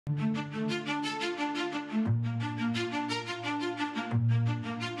All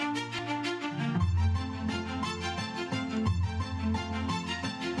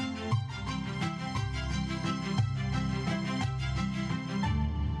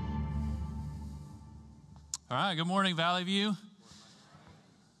right, good morning, Valley View.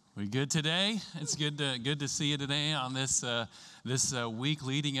 We good today? It's good to see you today on this week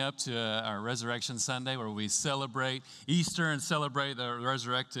leading up to our Resurrection Sunday, where we celebrate Easter and celebrate the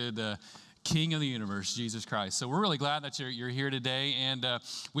resurrected King of the universe, Jesus Christ. So we're really glad that you're here today, and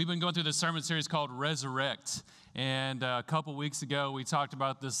we've been going through this sermon series called Resurrect. And a couple weeks ago, we talked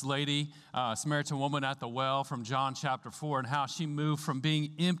about this lady, Samaritan woman at the well from John chapter 4, and how she moved from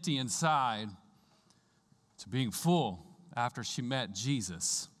being empty inside to being full after she met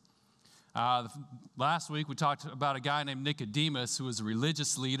Jesus. Last week, we talked about a guy named Nicodemus, who was a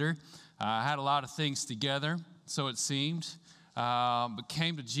religious leader, had a lot of things together, so it seemed, but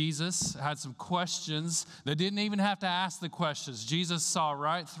came to Jesus, had some questions that didn't even have to ask the questions. Jesus saw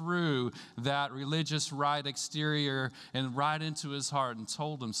right through that religious right exterior and right into his heart and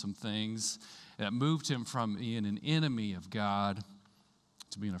told him some things that moved him from being an enemy of God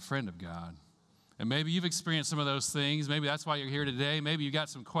to being a friend of God. And maybe you've experienced some of those things. Maybe that's why you're here today. Maybe you got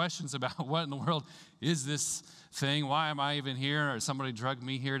some questions about what in the world is this thing? Why am I even here? Or somebody drugged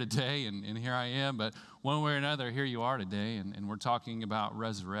me here today, and here I am. But one way or another, here you are today, and we're talking about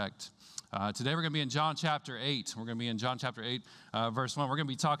Resurrect. Today we're going to be in John chapter 8. We're going to be in John chapter 8, verse 1. We're going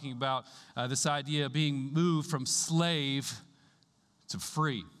to be talking about this idea of being moved from slave to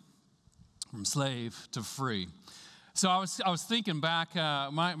free. From slave to free. So I was thinking back.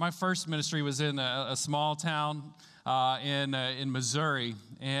 My first ministry was in a small town in Missouri,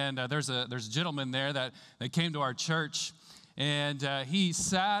 and there's a gentleman there that came to our church, and he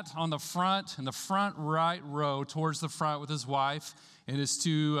sat in the front right row towards the front with his wife and his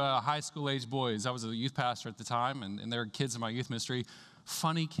two high school age boys. I was a youth pastor at the time, and they were kids in my youth ministry.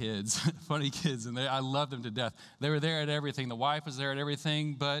 Funny kids, and I loved them to death. They were there at everything. The wife was there at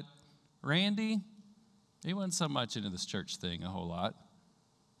everything, but Randy, he wasn't so much into this church thing a whole lot.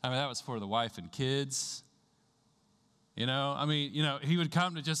 I mean, that was for the wife and kids. He would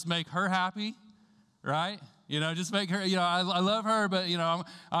come to just make her happy, right? Just make her, I love her, but,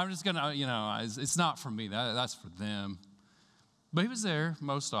 I'm just going to, it's not for me. That's for them. But he was there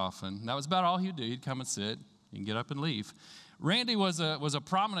most often. That was about all he'd do. He'd come and sit and get up and leave. Randy was a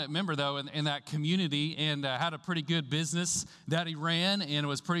prominent member, though, in that community, and had a pretty good business that he ran, and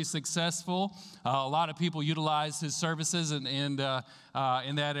was pretty successful. A lot of people utilized his services and in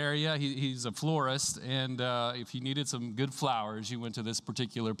that area. He's a florist, and if you needed some good flowers, you went to this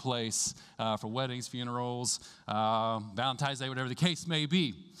particular place for weddings, funerals, Valentine's Day, whatever the case may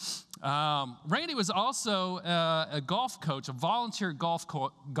be. Randy was also a golf coach, a volunteer golf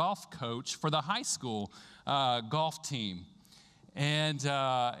coach for the high school golf team. And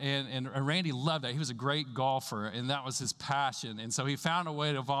Randy loved that. He was a great golfer, and that was his passion. And so he found a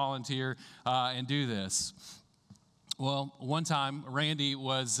way to volunteer and do this. Well, one time Randy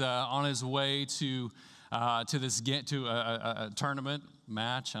was on his way to a tournament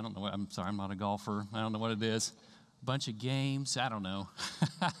match. I don't know. I'm sorry, I'm not a golfer. I don't know what it is. A bunch of games. I don't know.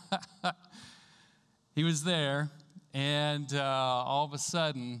 He was there, and all of a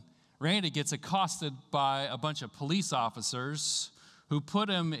sudden, Randy gets accosted by a bunch of police officers who put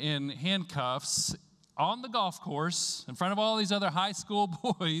him in handcuffs on the golf course in front of all these other high school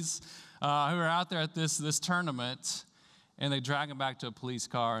boys who are out there at this tournament, and they drag him back to a police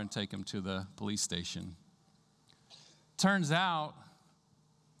car and take him to the police station. Turns out,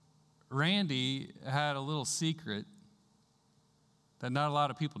 Randy had a little secret that not a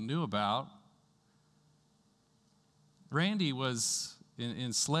lot of people knew about. Randy was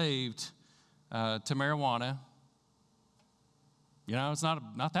enslaved to marijuana. It's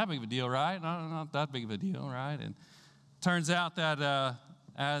not that big of a deal, right? Not that big of a deal, right? And turns out that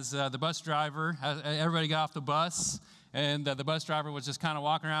as the bus driver, everybody got off the bus, and the bus driver was just kind of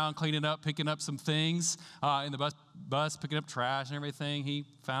walking around, cleaning up, picking up some things in the bus, picking up trash and everything. He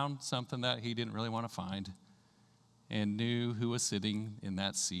found something that he didn't really want to find and knew who was sitting in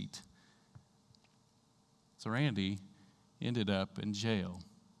that seat. So Randy ended up in jail.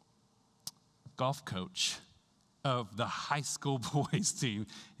 Golf coach of the high school boys team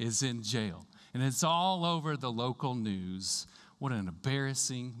is in jail. And it's all over the local news. What an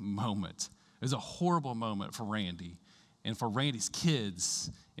embarrassing moment. It was a horrible moment for Randy and for Randy's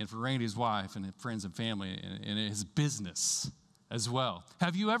kids and for Randy's wife and friends and family and his business as well.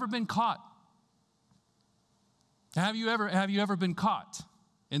 Have you ever been caught? Have you ever been caught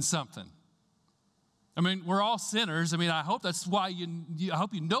in something? I mean, we're all sinners. I mean, I hope that's why I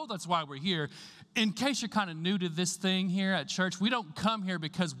hope you know that's why we're here. In case you're kind of new to this thing here at church, we don't come here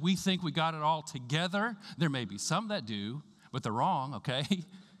because we think we got it all together. There may be some that do, but they're wrong, okay?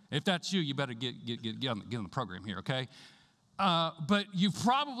 If that's you, you better get on the program here, okay? But you've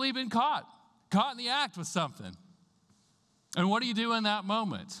probably been caught in the act with something. And what do you do in that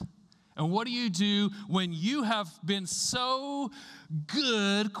moment? And what do you do when you have been so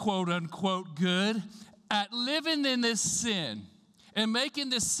good, quote unquote good, at living in this sin and making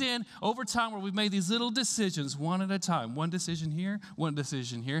this sin over time where we've made these little decisions one at a time, one decision here,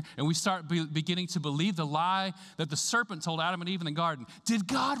 and we start beginning to believe the lie that the serpent told Adam and Eve in the garden. Did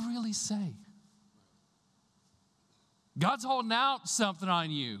God really say? God's holding out something on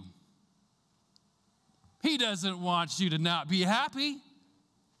you. He doesn't want you to not be happy.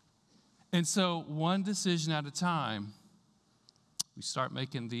 And so one decision at a time, we start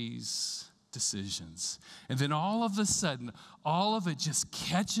making these decisions. And then all of a sudden, all of it just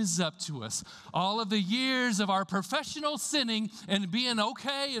catches up to us. All of the years of our professional sinning and being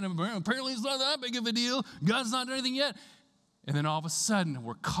okay, and apparently it's not that big of a deal. God's not doing anything yet. And then all of a sudden,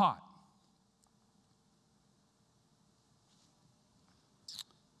 we're caught.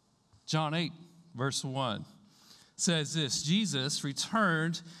 John 8, verse 1 says this: Jesus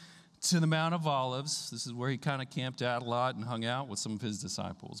returned to the Mount of Olives. This is where he kind of camped out a lot and hung out with some of his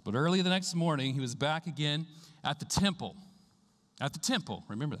disciples. But early the next morning, he was back again at the temple. At the temple,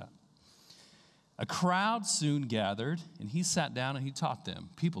 remember that. A crowd soon gathered, and he sat down and he taught them.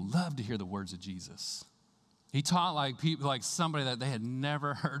 People loved to hear the words of Jesus. He taught like somebody that they had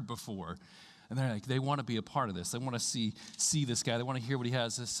never heard before. And they're like, they want to be a part of this. They want to see this guy. They want to hear what he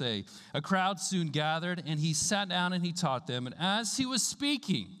has to say. A crowd soon gathered, and he sat down and he taught them. And as he was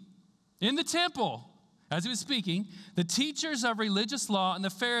speaking, in the temple, as he was speaking, the teachers of religious law and the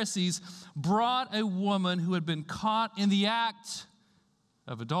Pharisees brought a woman who had been caught in the act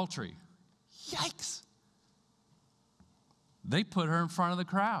of adultery. Yikes. They put her in front of the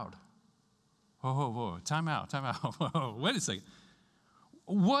crowd. Whoa, time out. Whoa, wait a second.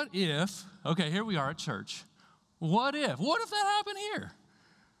 What if, okay, here we are at church. What if that happened here?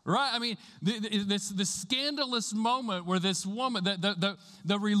 Right? I mean, this scandalous moment where this woman,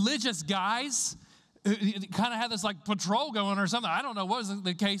 the religious guys kind of had this like patrol going or something. I don't know what was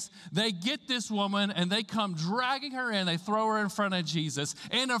the case. They get this woman and they come dragging her in. They throw her in front of Jesus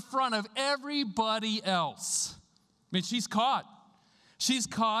and in front of everybody else. I mean, she's caught. She's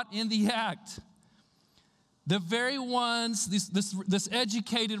caught in the act. The very ones, this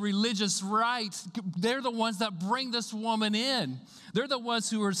educated religious right, they're the ones that bring this woman in. They're the ones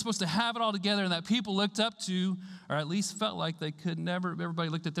who are supposed to have it all together and that people looked up to, or at least felt like they could never. Everybody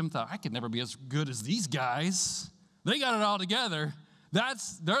looked at them and thought, I could never be as good as these guys. They got it all together.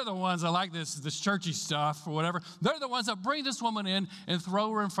 They're the ones that like this churchy stuff or whatever. They're the ones that bring this woman in and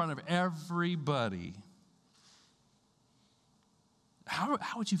throw her in front of everybody. How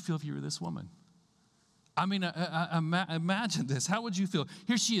would you feel if you were this woman? I mean, imagine this. How would you feel?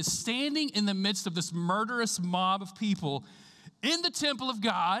 Here she is standing in the midst of this murderous mob of people in the temple of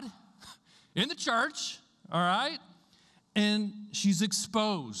God, in the church, all right? And she's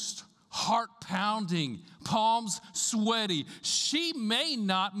exposed, heart pounding, palms sweaty. She may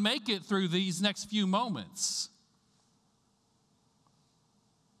not make it through these next few moments.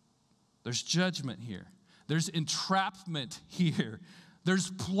 There's judgment here. There's entrapment here.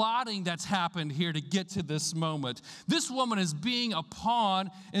 There's plotting that's happened here to get to this moment. This woman is being a pawn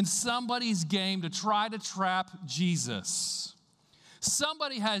in somebody's game to try to trap Jesus.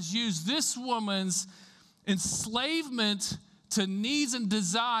 Somebody has used this woman's enslavement to needs and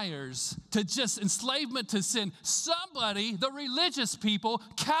desires, to just enslavement to sin. Somebody, the religious people,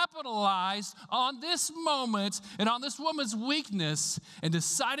 capitalized on this moment and on this woman's weakness and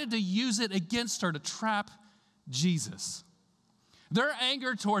decided to use it against her to trap Jesus. Their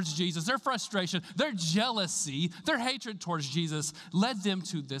anger towards Jesus, their frustration, their jealousy, their hatred towards Jesus led them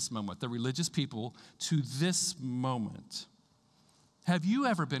to this moment, the religious people to this moment. Have you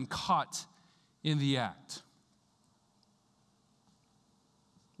ever been caught in the act?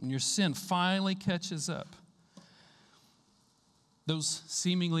 When your sin finally catches up, those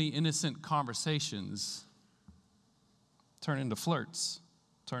seemingly innocent conversations turn into flirts,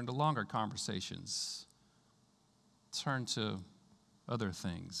 turn to longer conversations, turn to other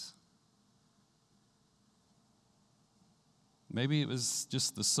things. Maybe it was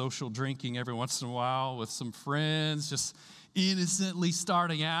just the social drinking every once in a while with some friends, just innocently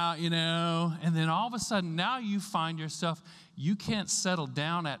starting out, and then all of a sudden now you find yourself, you can't settle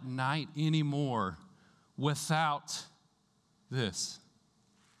down at night anymore without this.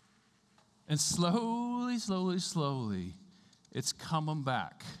 And slowly, slowly, slowly, it's coming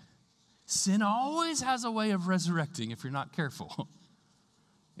back. Sin always has a way of resurrecting if you're not careful.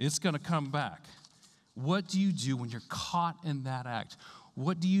 It's going to come back. What do you do when you're caught in that act?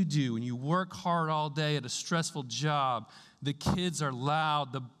 What do you do when you work hard all day at a stressful job? The kids are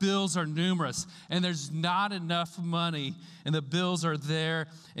loud, the bills are numerous, and there's not enough money, and the bills are there,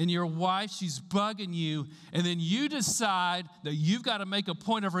 and your wife, she's bugging you, and then you decide that you've got to make a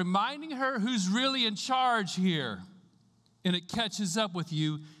point of reminding her who's really in charge here. And it catches up with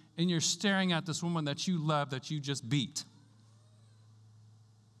you, and you're staring at this woman that you love that you just beat.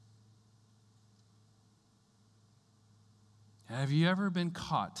 Have you ever been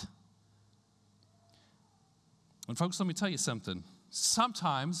caught? And folks, let me tell you something.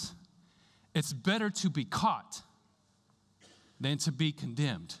 Sometimes it's better to be caught than to be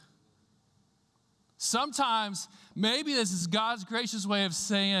condemned. Sometimes maybe this is God's gracious way of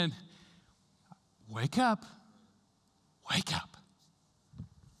saying, wake up, wake up.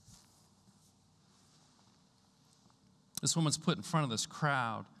 This woman's put in front of this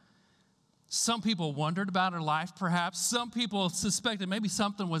crowd. Some people wondered about her life, perhaps. Some people suspected maybe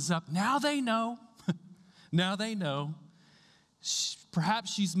something was up. Now they know. Now they know.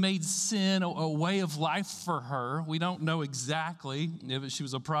 Perhaps she's made sin a way of life for her. We don't know exactly if she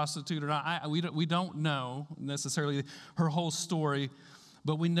was a prostitute or not. We don't know necessarily her whole story,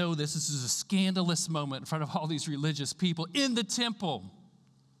 but we know this is a scandalous moment in front of all these religious people in the temple.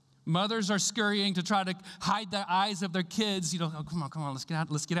 Mothers are scurrying to try to hide the eyes of their kids. Oh, come on,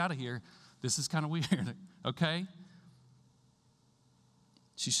 let's get out of here. This is kind of weird, okay?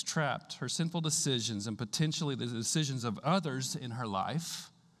 She's trapped. Her sinful decisions and potentially the decisions of others in her life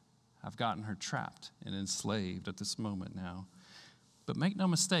have gotten her trapped and enslaved at this moment now. But make no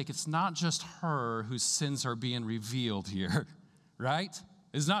mistake, it's not just her whose sins are being revealed here, right?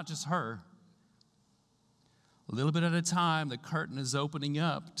 It's not just her. A little bit at a time, the curtain is opening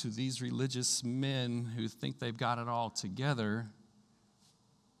up to these religious men who think they've got it all together.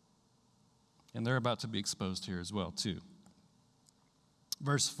 And they're about to be exposed here as well, too.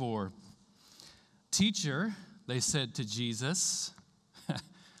 Verse 4, teacher, they said to Jesus, a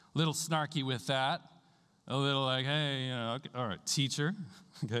little snarky with that, a little like, hey, okay, all right, teacher,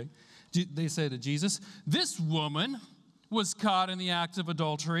 okay. They said to Jesus, this woman was caught in the act of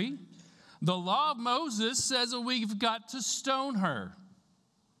adultery. The law of Moses says that we've got to stone her.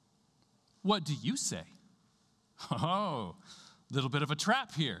 What do you say? Oh, a little bit of a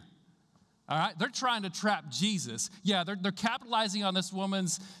trap here. All right, they're trying to trap Jesus. Yeah, they're capitalizing on this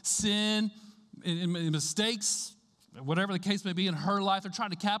woman's sin and mistakes, whatever the case may be in her life. They're trying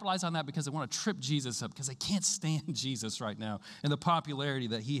to capitalize on that because they want to trip Jesus up because they can't stand Jesus right now and the popularity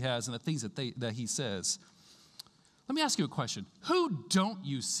that he has and the things that he says. Let me ask you a question. Who don't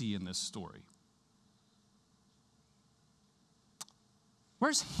you see in this story?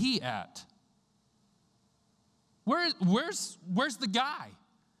 Where's he at? Where's the guy?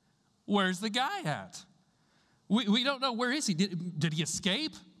 Where's the guy at? We don't know. Where is he? Did he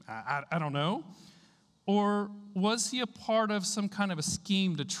escape? I don't know. Or was he a part of some kind of a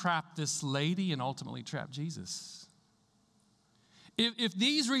scheme to trap this lady and ultimately trap Jesus? If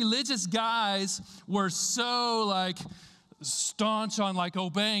these religious guys were so staunch on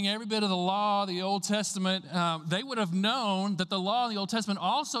obeying every bit of the law, the Old Testament, they would have known that the law in the Old Testament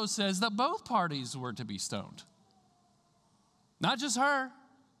also says that both parties were to be stoned. Not just her.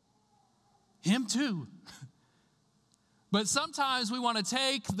 Him too. But sometimes we want to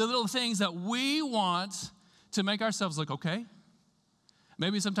take the little things that we want to make ourselves look okay.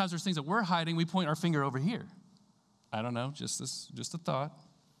 Maybe sometimes there's things that we're hiding. We point our finger over here. I don't know, just a thought.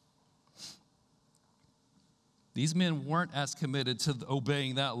 These men weren't as committed to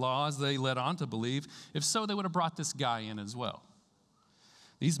obeying that law as they led on to believe. If so, they would have brought this guy in as well.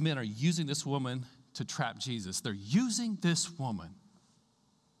 These men are using this woman to trap Jesus. They're using this woman.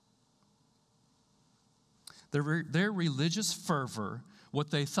 Their religious fervor,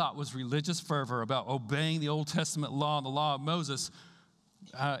 what they thought was religious fervor about obeying the Old Testament law and the law of Moses,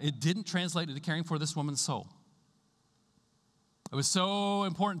 it didn't translate into caring for this woman's soul. It was so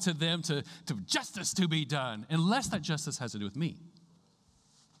important to them to justice to be done, unless that justice has to do with me.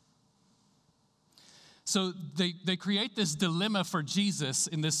 So they create this dilemma for Jesus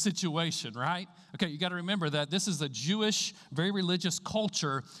in this situation, right? Okay, you got to remember that this is a Jewish, very religious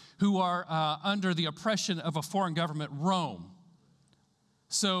culture who are under the oppression of a foreign government, Rome.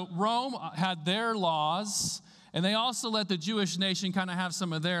 So Rome had their laws, and they also let the Jewish nation kind of have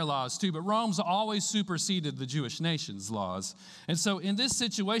some of their laws too. But Rome's always superseded the Jewish nation's laws. And so in this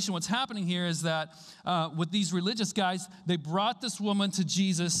situation, what's happening here is that with these religious guys, they brought this woman to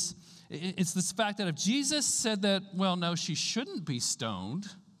Jesus. It's this fact that if Jesus said that, well, no, she shouldn't be stoned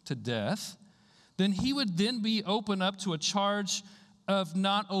to death, then he would then be open up to a charge of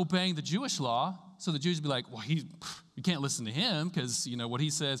not obeying the Jewish law. So the Jews would be like, well, you can't listen to him because, what he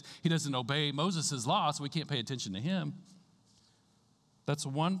says, he doesn't obey Moses' law, so we can't pay attention to him. That's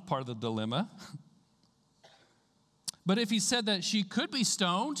one part of the dilemma. But if he said that she could be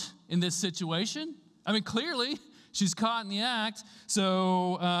stoned in this situation, clearly she's caught in the act.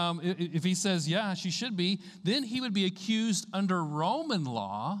 So if he says, yeah, she should be, then he would be accused under Roman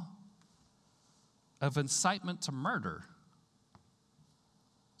law of incitement to murder,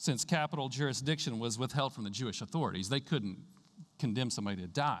 since capital jurisdiction was withheld from the Jewish authorities. They couldn't condemn somebody to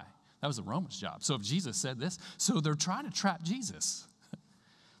die. That was the Romans' job. So if Jesus said this, so they're trying to trap Jesus.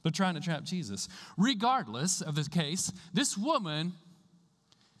 They're trying to trap Jesus. Regardless of the case, this woman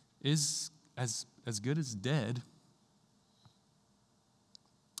is as good as dead.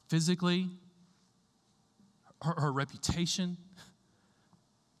 Physically, her reputation.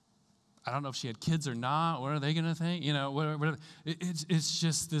 I don't know if she had kids or not. What are they going to think? Whatever. It's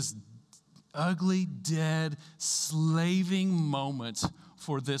just this ugly, dead, slaving moment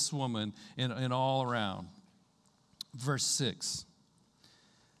for this woman and all around. Verse 6.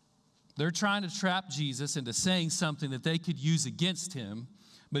 They're trying to trap Jesus into saying something that they could use against him,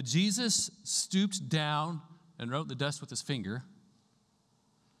 but Jesus stooped down and wrote in the dust with his finger.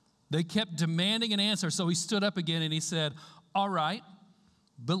 They kept demanding an answer, so he stood up again and he said, all right,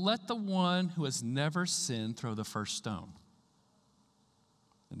 but let the one who has never sinned throw the first stone.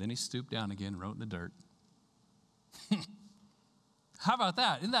 And then he stooped down again and wrote in the dirt. How about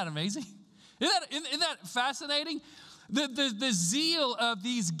that? Isn't that amazing? Isn't that fascinating? The zeal of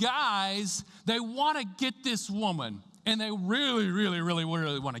these guys, they want to get this woman, and they really, really, really,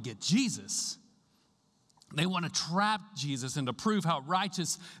 really want to get Jesus. They want to trap Jesus and to prove how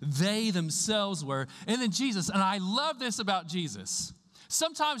righteous they themselves were. And then Jesus, and I love this about Jesus.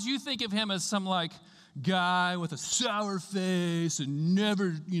 Sometimes you think of him as some guy with a sour face and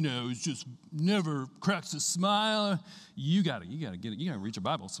never, just never cracks a smile. You gotta read your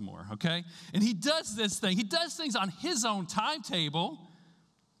Bible some more, okay? And he does this thing. He does things on his own timetable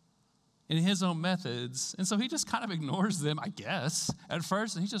and in his own methods. And so he just kind of ignores them, I guess, at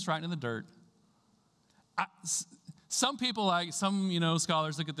first, and he's just writing in the dirt. Some people,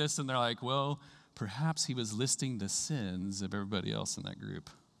 scholars look at this and they're like, well, perhaps he was listing the sins of everybody else in that group.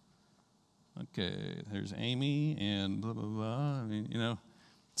 Okay, there's Amy and blah, blah, blah.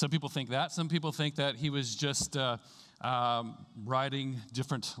 Some people think that. Some people think that he was just writing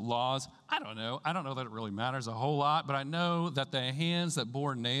different laws. I don't know. I don't know that it really matters a whole lot, but I know that the hands that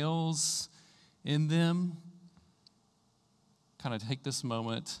bore nails in them kind of take this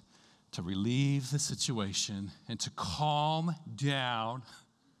moment to relieve the situation and to calm down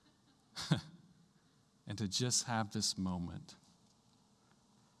and to just have this moment.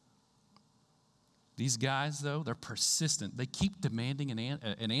 These guys, though, they're persistent. They keep demanding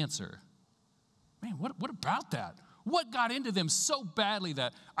an answer. Man, what about that? What got into them so badly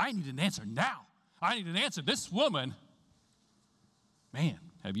that I need an answer now? I need an answer. This woman. Man,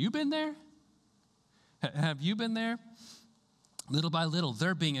 have you been there? Have you been there? Little by little,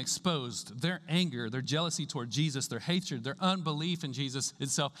 they're being exposed. Their anger, their jealousy toward Jesus, their hatred, their unbelief in Jesus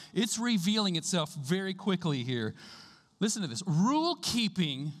itself, it's revealing itself very quickly here. Listen to this. Rule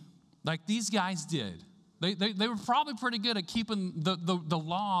keeping, like these guys did. They were probably pretty good at keeping the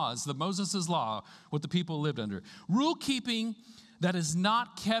laws, the Moses' law, what the people lived under. Rule keeping that is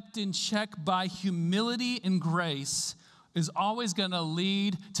not kept in check by humility and grace is always going to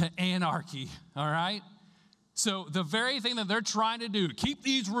lead to anarchy, all right? So the very thing that they're trying to do, keep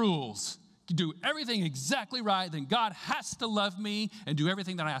these rules, do everything exactly right, then God has to love me and do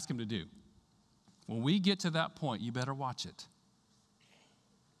everything that I ask him to do. When we get to that point, you better watch it.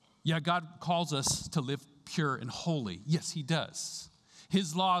 Yeah, God calls us to live pure and holy. Yes, he does.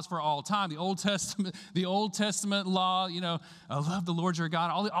 His law is for all time. The Old Testament law, love the Lord your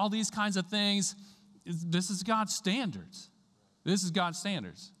God, all these kinds of things. This is God's standards. This is God's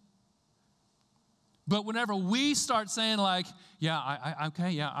standards. But whenever we start saying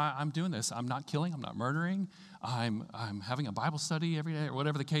I'm doing this. I'm not killing. I'm not murdering. I'm having a Bible study every day or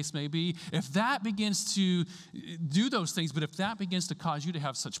whatever the case may be. If that begins to do those things, but if that begins to cause you to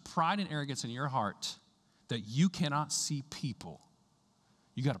have such pride and arrogance in your heart that you cannot see people,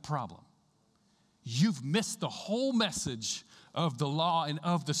 you got a problem. You've missed the whole message of the law and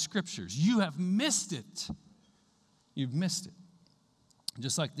of the scriptures. You have missed it. You've missed it.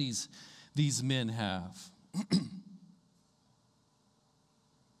 Just like these men have.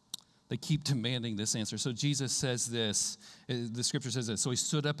 They keep demanding this answer. So Jesus says this, the scripture says this. So he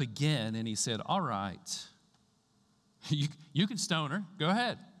stood up again and he said, all right, you can stone her, go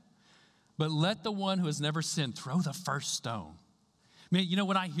ahead. But let the one who has never sinned throw the first stone. Man, you know,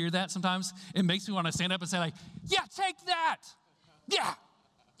 when I hear that sometimes, it makes me want to stand up and say like, yeah, take that. Yeah,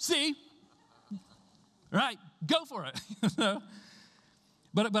 see? Right, go for it.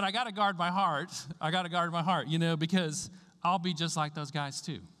 But I got to guard my heart. You know, because I'll be just like those guys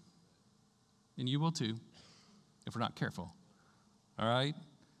too. And you will too, if we're not careful. All right?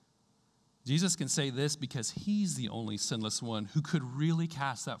 Jesus can say this because he's the only sinless one who could really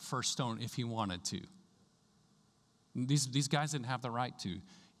cast that first stone if he wanted to. These guys didn't have the right to.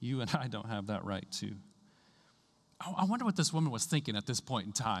 You and I don't have that right to. I wonder what this woman was thinking at this point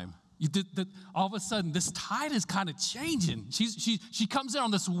in time. All of a sudden, this tide is kind of changing. She comes in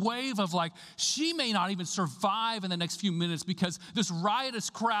on this wave of like, she may not even survive in the next few minutes because this riotous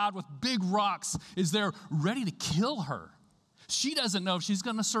crowd with big rocks is there ready to kill her. She doesn't know if she's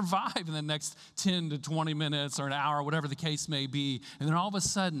going to survive in the next 10 to 20 minutes or an hour, whatever the case may be. And then all of a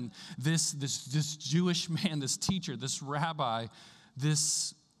sudden, this Jewish man, this teacher, this rabbi,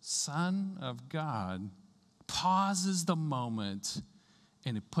 this Son of God pauses the moment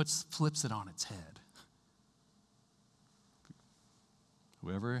and it flips it on its head.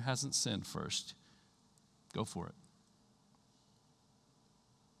 Whoever hasn't sinned first, go for it.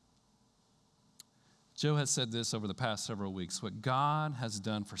 Joe has said this over the past several weeks. What God has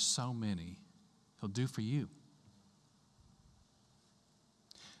done for so many, he'll do for you.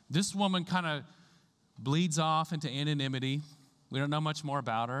 This woman kind of bleeds off into anonymity. We don't know much more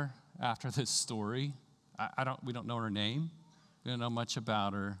about her after this story. We don't know her name. We don't know much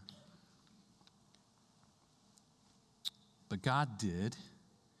about her. But God did,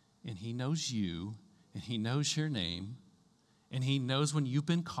 and he knows you, and he knows your name, and he knows when you've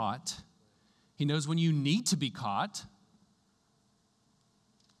been caught. He knows when you need to be caught.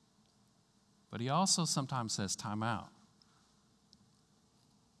 But he also sometimes says, time out,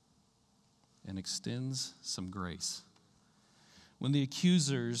 and extends some grace. When the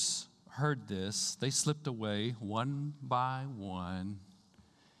accusers heard this, they slipped away one by one,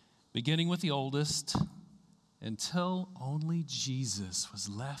 beginning with the oldest, until only Jesus was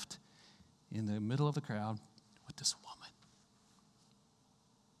left in the middle of the crowd with this woman.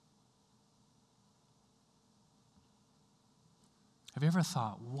 Have you ever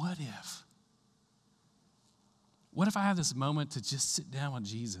thought, what if I have this moment to just sit down with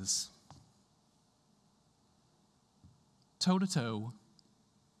Jesus, toe to toe,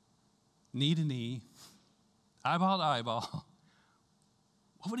 knee to knee, eyeball to eyeball?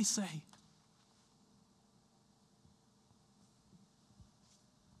 What would he say?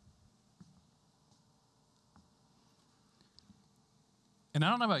 And I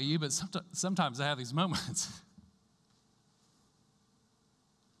don't know about you, but sometimes I have these moments.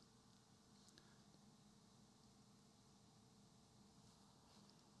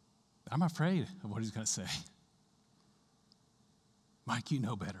 I'm afraid of what he's going to say. Mike, you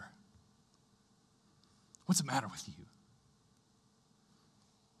know better. What's the matter with you?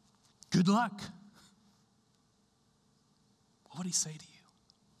 Good luck. What would he say to you?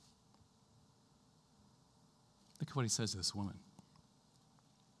 Look at what he says to this woman.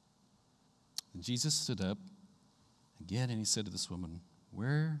 And Jesus stood up again and he said to this woman,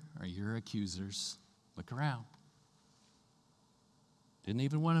 where are your accusers? Look around. Didn't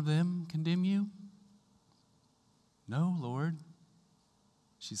even one of them condemn you? No, Lord,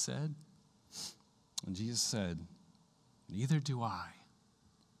 she said. And Jesus said, neither do I.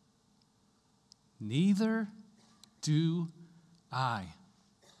 Neither do I.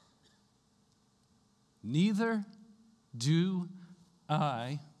 Neither do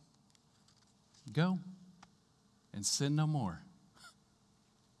I. Go and sin no more.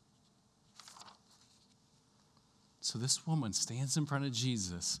 So this woman stands in front of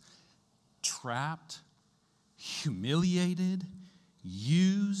Jesus, trapped, humiliated,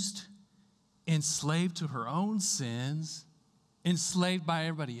 used, enslaved to her own sins, enslaved by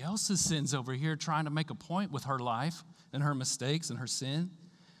everybody else's sins over here, trying to make a point with her life and her mistakes and her sin,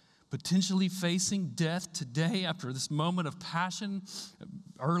 potentially facing death today after this moment of passion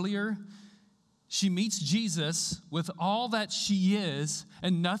earlier. She meets Jesus with all that she is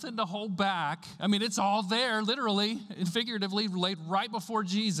and nothing to hold back. I mean, it's all there, literally and figuratively, laid right before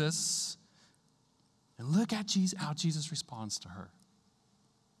Jesus. And look at how Jesus responds to her.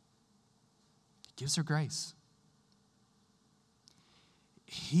 He gives her grace.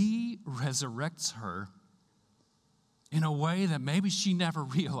 He resurrects her in a way that maybe she never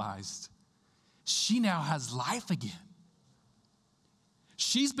realized. She now has life again.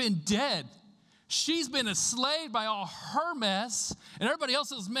 She's been dead. She's been enslaved by all her mess and everybody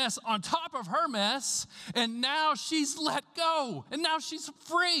else's mess on top of her mess, and now she's let go, and now she's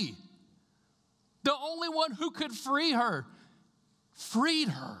free. The only one who could free her freed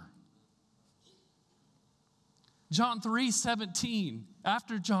her. John 3:17,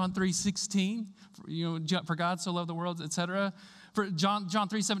 after John 3:16, for God so loved the world, etc. For John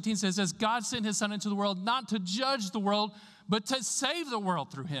 3:17 says, God sent his son into the world not to judge the world, but to save the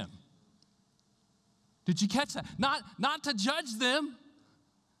world through him. Did you catch that? Not to judge them.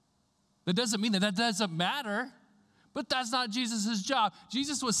 That doesn't mean that doesn't matter, but that's not Jesus' job.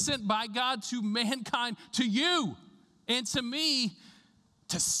 Jesus was sent by God to mankind, to you and to me,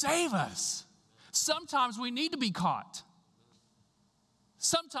 to save us. Sometimes we need to be caught.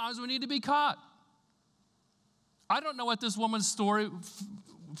 Sometimes we need to be caught. I don't know what this woman's story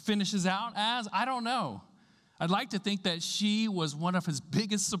finishes out as. I don't know. I'd like to think that she was one of his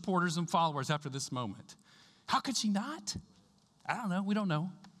biggest supporters and followers after this moment. How could she not? I don't know. We don't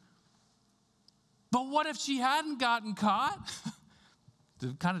know. But what if she hadn't gotten caught?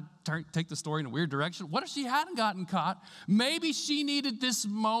 To kind of take the story in a weird direction. What if she hadn't gotten caught? Maybe she needed this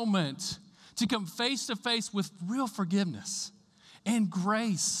moment to come face to face with real forgiveness and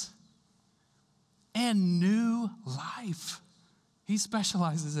grace and new life. He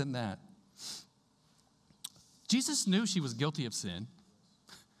specializes in that. Jesus knew she was guilty of sin.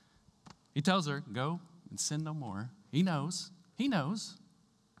 He tells her, go and sin no more. He knows. He knows.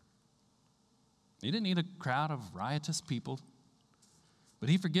 He didn't need a crowd of riotous people. But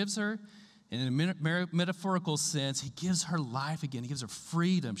he forgives her. And in a metaphorical sense, he gives her life again. He gives her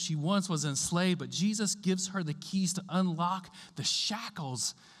freedom. She once was enslaved, but Jesus gives her the keys to unlock the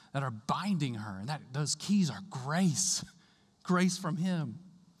shackles that are binding her. And those keys are grace. Grace from him.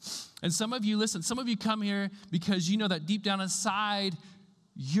 And some of you, listen, some of you come here because you know that deep down inside,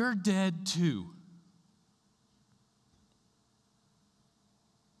 you're dead too.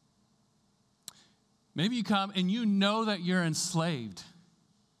 Maybe you come and you know that you're enslaved.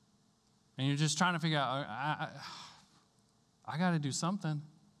 And you're just trying to figure out, I got to do something.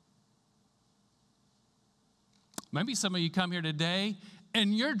 Maybe some of you come here today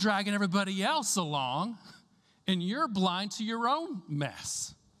and you're dragging everybody else along and you're blind to your own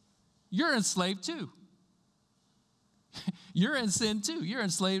mess. You're enslaved too. You're in sin too. You're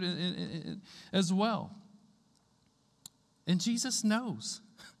enslaved as well. And Jesus knows.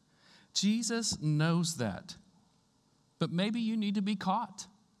 Jesus knows that. But maybe you need to be caught.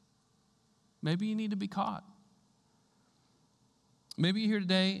 Maybe you need to be caught. Maybe you're here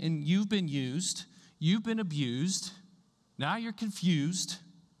today and you've been used. You've been abused. Now you're confused.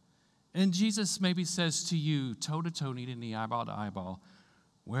 And Jesus maybe says to you, toe to toe, knee to knee, eyeball to eyeball,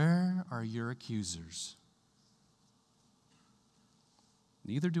 where are your accusers?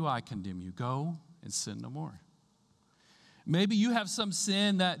 Neither do I condemn you. Go and sin no more. Maybe you have some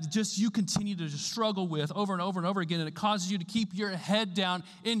sin that just you continue to struggle with over and over and over again, and it causes you to keep your head down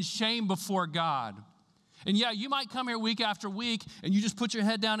in shame before God. And yeah, you might come here week after week, and you just put your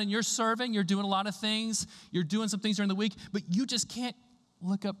head down and you're serving, you're doing a lot of things, you're doing some things during the week, but you just can't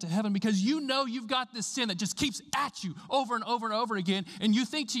look up to heaven because you know you've got this sin that just keeps at you over and over and over again, and you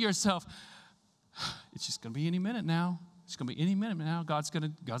think to yourself, it's just going to be any minute now. It's going to be any minute now. God's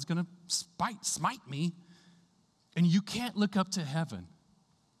going to smite me. And you can't look up to heaven.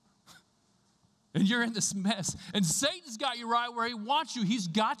 And you're in this mess. And Satan's got you right where he wants you. He's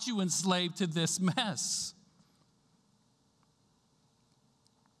got you enslaved to this mess.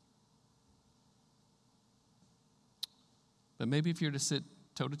 But maybe if you're to sit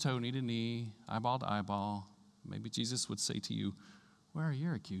toe to toe, knee to knee, eyeball to eyeball, maybe Jesus would say to you, where are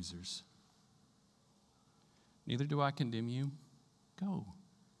your accusers? Neither do I condemn you. Go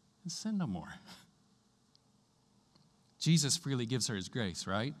and sin no more. Jesus freely gives her his grace,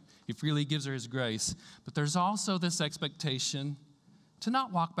 right? He freely gives her his grace. But there's also this expectation to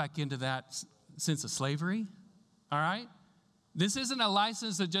not walk back into that sense of slavery, all right? This isn't a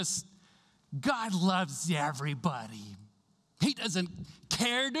license that just, God loves everybody. He doesn't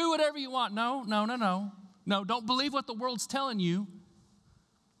care. Do whatever you want. No. No, don't believe what the world's telling you.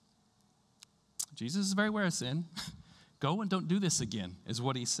 Jesus is very aware of sin. Go and don't do this again, is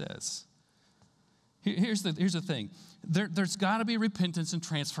what he says. Here's the thing. There's got to be repentance and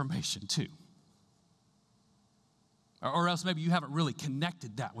transformation too. Or else maybe you haven't really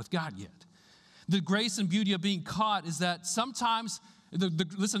connected that with God yet. The grace and beauty of being caught is that sometimes,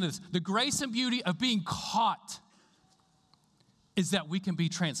 listen to this, the grace and beauty of being caught is that we can be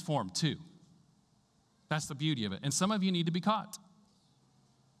transformed too. That's the beauty of it. And some of you need to be caught.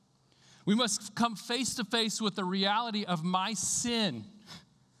 We must come face to face with the reality of my sin.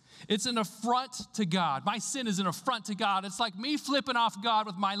 It's an affront to God. My sin is an affront to God. It's like me flipping off God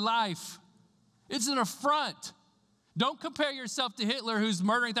with my life. It's an affront. Don't compare yourself to Hitler, who's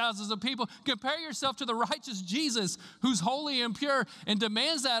murdering thousands of people. Compare yourself to the righteous Jesus, who's holy and pure and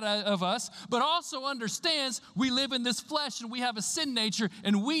demands that of us, but also understands we live in this flesh and we have a sin nature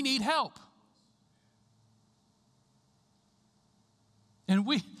and we need help. And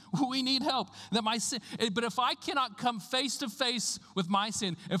we need help. That my sin, but if I cannot come face to face with my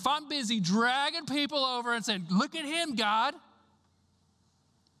sin, if I'm busy dragging people over and saying, look at him, God,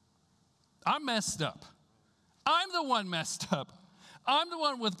 I'm messed up. I'm the one messed up. I'm the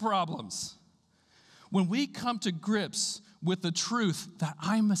one with problems. When we come to grips with the truth that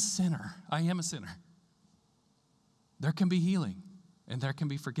I am a sinner, there can be healing, and there can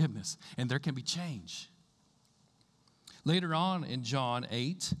be forgiveness, and there can be change. Later on in John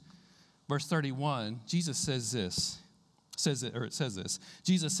 8, verse 31, Jesus says this. It says this.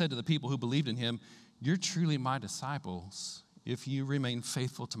 Jesus said to the people who believed in him, "You're truly my disciples if you remain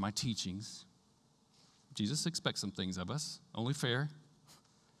faithful to my teachings." Jesus expects some things of us, only fair.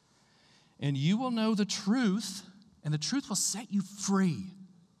 "And you will know the truth, and the truth will set you free."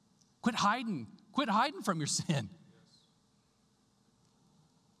 Quit hiding. Quit hiding from your sin.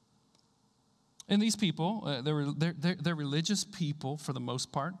 And these people, they're religious people for the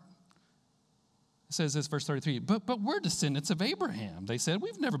most part. It says this, verse 33, but we're descendants of Abraham. They said,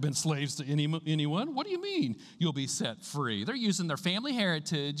 we've never been slaves to anyone. What do you mean you'll be set free? They're using their family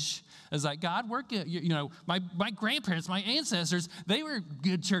heritage as like, God, we're good. My grandparents, my ancestors, they were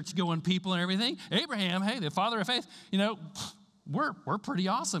good church-going people and everything. Abraham, hey, the father of faith, we're pretty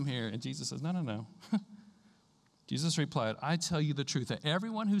awesome here. And Jesus says, no. Jesus replied, I tell you the truth, that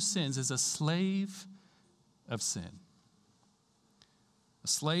everyone who sins is a slave of sin. A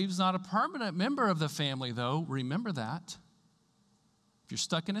slave's not a permanent member of the family, though. Remember that. If you're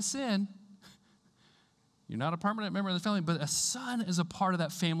stuck in a sin, you're not a permanent member of the family, but a son is a part of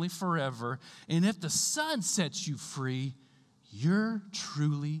that family forever. And if the son sets you free, you're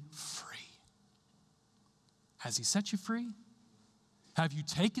truly free. Has he set you free? Have you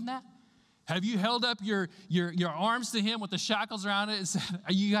taken that? Have you held up your arms to him with the shackles around it and said,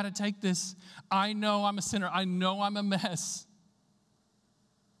 you got to take this. I know I'm a sinner. I know I'm a mess.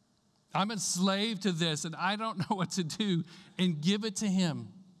 I'm enslaved to this, and I don't know what to do. And give it to him.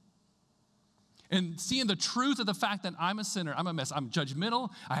 And seeing the truth of the fact that I'm a sinner, I'm a mess, I'm judgmental,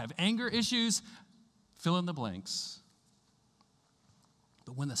 I have anger issues, fill in the blanks.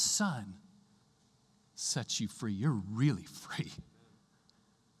 But when the Son sets you free, you're really free.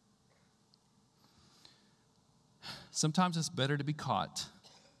 Sometimes it's better to be caught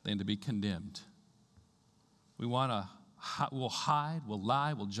than to be condemned. We'll hide, we'll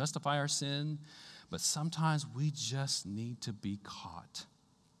lie, we'll justify our sin, but sometimes we just need to be caught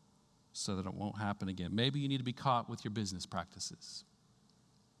so that it won't happen again. Maybe you need to be caught with your business practices.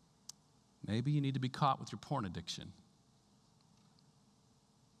 Maybe you need to be caught with your porn addiction.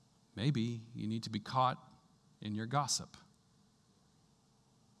 Maybe you need to be caught in your gossip.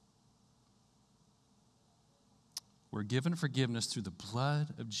 We're given forgiveness through the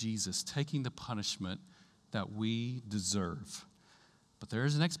blood of Jesus, taking the punishment that we deserve. But there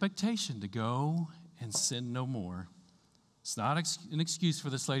is an expectation to go and sin no more. It's not an excuse for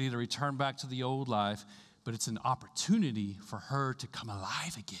this lady to return back to the old life, but it's an opportunity for her to come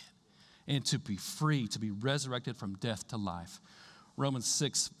alive again and to be free, to be resurrected from death to life. Romans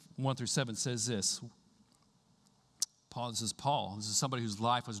 6, 1-7 says this. This is Paul. This is somebody whose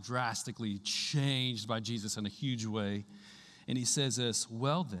life was drastically changed by Jesus in a huge way. And he says this,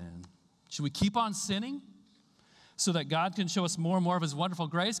 well then, should we keep on sinning so that God can show us more and more of his wonderful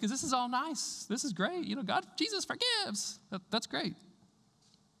grace? Because this is all nice. This is great. Jesus forgives. That's great.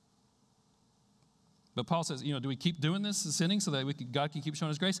 But Paul says, do we keep doing this, sinning, so that God can keep showing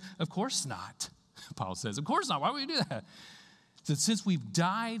his grace? Of course not. Paul says, of course not. Why would we do that? So since we've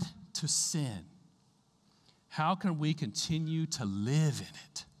died to sin, how can we continue to live in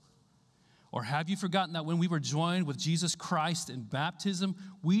it? Or have you forgotten that when we were joined with Jesus Christ in baptism,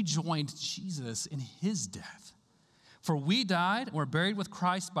 we joined Jesus in his death? For we died and were buried with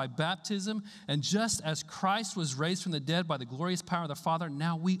Christ by baptism, and just as Christ was raised from the dead by the glorious power of the Father,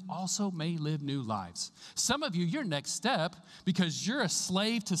 now we also may live new lives. Some of you, your next step, because you're a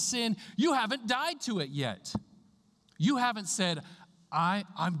slave to sin, you haven't died to it yet. You haven't said,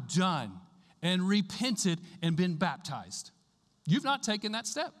 I'm done, and repented and been baptized. You've not taken that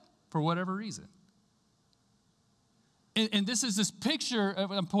step for whatever reason. And this is this picture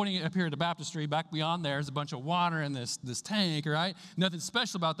of, I'm pointing up here at the baptistry. Back beyond there is a bunch of water in this tank, right? Nothing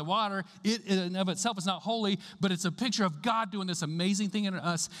special about the water. It in and of itself is not holy, but it's a picture of God doing this amazing thing in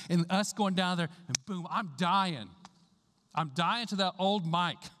us, and us going down there, and boom, I'm dying. I'm dying to that old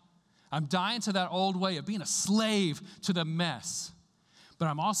Mike. I'm dying to that old way of being a slave to the mess. But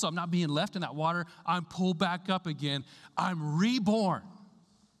I'm not being left in that water. I'm pulled back up again. I'm reborn.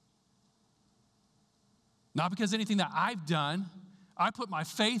 Not because of anything that I've done. I put my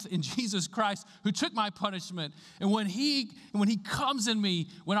faith in Jesus Christ who took my punishment. And when he comes in me,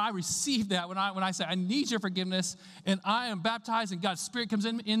 when I receive that, when I say, I need your forgiveness, and I am baptized and God's Spirit comes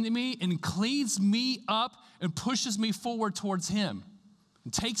into me and cleans me up and pushes me forward towards him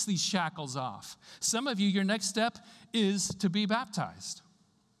and takes these shackles off. Some of you, your next step is to be baptized.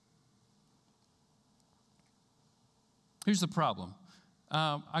 Here's the problem.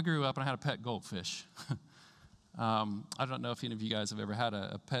 I grew up and I had a pet goldfish. I don't know if any of you guys have ever had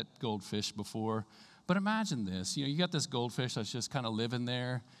a pet goldfish before, but imagine this. You got this goldfish that's just kind of living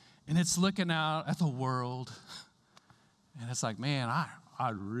there, and it's looking out at the world, and it's like, man,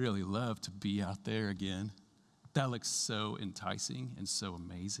 I'd really love to be out there again. That looks so enticing and so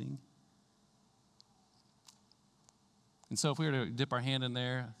amazing. And so if we were to dip our hand in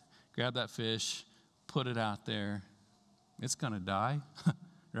there, grab that fish, put it out there, it's going to die,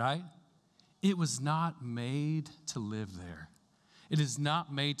 right? It was not made to live there. It is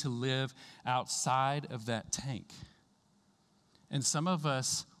not made to live outside of that tank. And some of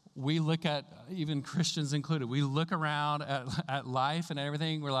us, we look at, even Christians included, we look around at life and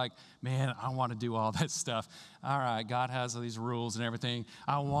everything. We're like, man, I want to do all that stuff. All right, God has these rules and everything.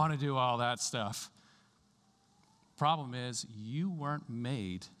 I want to do all that stuff. Problem is, you weren't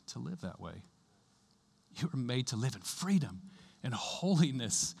made to live that way. You were made to live in freedom and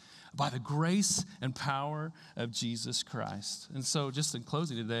holiness by the grace and power of Jesus Christ. And so just in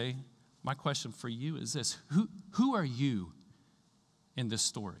closing today, my question for you is this. Who are you in this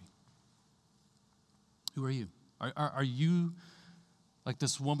story? Who are you? Are you like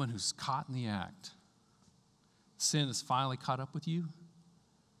this woman who's caught in the act? Sin has finally caught up with you?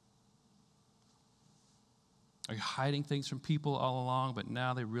 Are you hiding things from people all along, but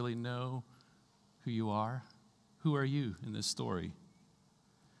now they really know who you are? Who are you in this story?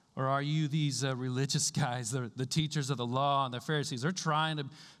 Or are you these religious guys, the teachers of the law and the Pharisees? They're trying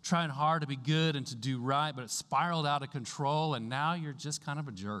hard to be good and to do right, but it spiraled out of control, and now you're just kind of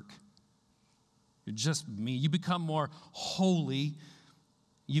a jerk. You're just me. You become more holy.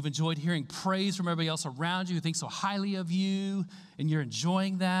 You've enjoyed hearing praise from everybody else around you who thinks so highly of you, and you're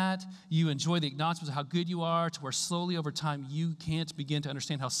enjoying that. You enjoy the acknowledgments of how good you are, to where slowly over time you can't begin to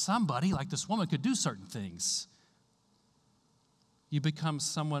understand how somebody like this woman could do certain things. You become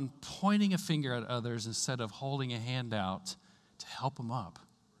someone pointing a finger at others instead of holding a hand out to help them up.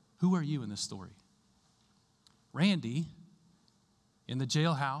 Who are you in this story? Randy, in the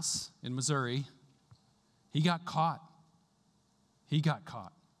jailhouse in Missouri, he got caught. He got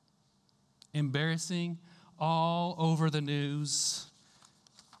caught. Embarrassing, all over the news.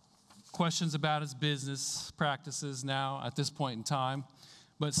 Questions about his business practices now at this point in time.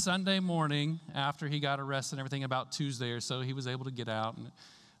 But Sunday morning, after he got arrested and everything, about Tuesday or so, he was able to get out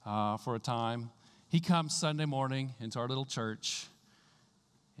for a time. He comes Sunday morning into our little church,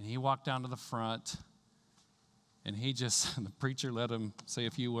 and he walked down to the front, and the preacher let him say a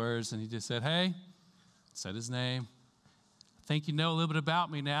few words, and he just said, hey, said his name. I think you know a little bit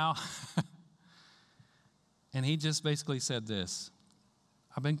about me now. And he just basically said this: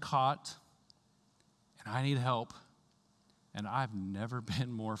 I've been caught, and I need help. And I've never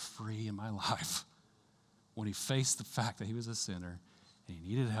been more free in my life. When he faced the fact that he was a sinner and he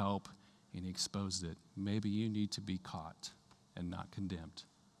needed help and he exposed it. Maybe you need to be caught and not condemned.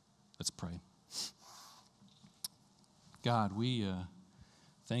 Let's pray. God, we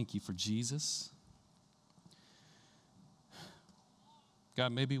thank you for Jesus.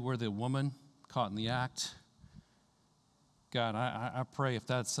 God, maybe we're the woman caught in the act. God, I pray if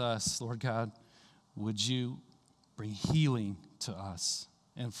that's us, Lord God, would you bring healing to us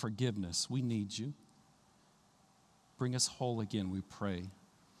and forgiveness. We need you. Bring us whole again, we pray.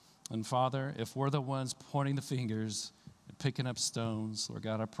 And Father, if we're the ones pointing the fingers and picking up stones, Lord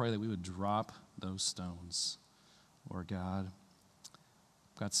God, I pray that we would drop those stones. Lord God,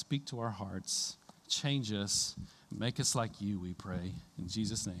 speak to our hearts. Change us. Make us like you, we pray. In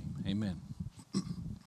Jesus' name, amen.